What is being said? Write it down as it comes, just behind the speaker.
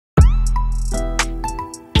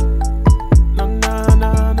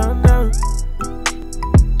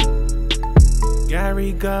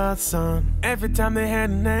Godson. Every time they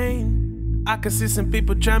had a name, I could see some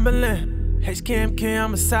people trembling. hkmk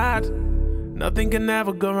on my side, nothing can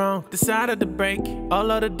ever go wrong. Decided to break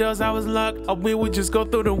all of the doors I was locked, or we would just go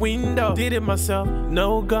through the window. Did it myself,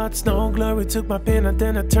 no guts, no glory. Took my pen and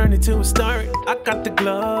then I turned it to a story. I got the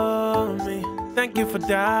glow on me, thank you for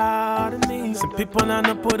doubting me. Some people now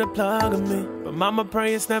know put a plug on me, but mama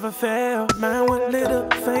prayers never fail. Man with little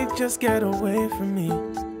faith, just get away from me.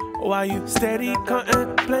 While you steady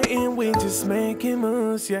contemplating, we just making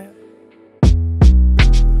moves, yeah.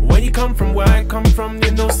 When you come from where I come from,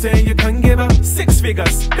 you know, say you can give up 6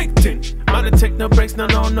 figures, big thing. Man, take no breaks, no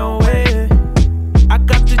way. I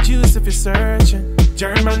got the juice if you're searching.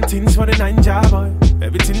 German things for the 9-job boy.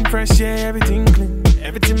 Everything fresh, yeah, everything clean,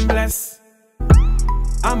 everything blessed.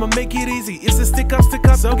 I'ma make it easy, it's a stick up,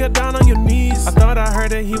 so get down on your knees. I thought I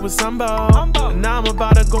heard that he was Sambo, and now I'm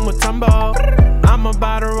about to go with Tumbo. I'm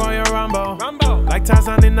about to Royal Rumble, like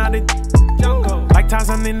Tarzan in the jungle, like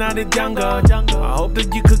Tarzan in the jungle. I hope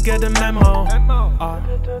that you could get a memo.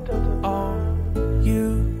 Are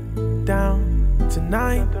you down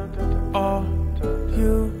tonight, or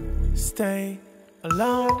you stay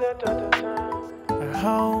alone at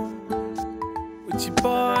home with your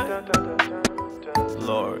boy?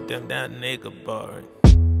 Lord, damn that nigga boy.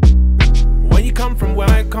 When you come from where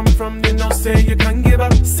I come from, you know, say you can give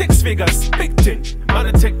up 6 figures, big thing.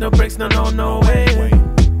 Man, take no breaks, no way.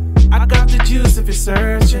 I got the juice if you're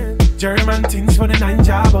searching. German things for the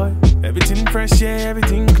 9-job boy. Everything fresh, yeah,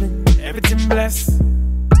 everything clean, everything blessed.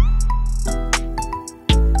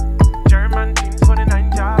 German things for the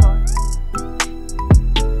 9-job boy.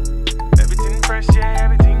 Everything fresh, yeah,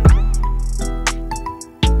 everything clean.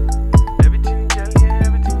 Everything gel, yeah,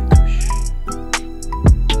 everything touch.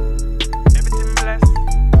 Everything blessed.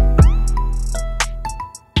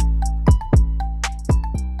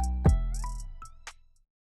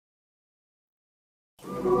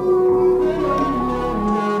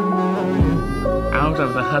 Out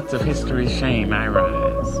of the huts of history's shame I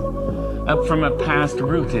rise. Up from a past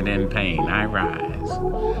rooted in pain I rise.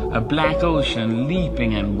 A black ocean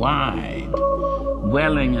leaping and wide,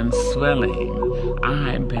 welling and swelling,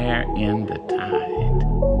 I bear in the tide.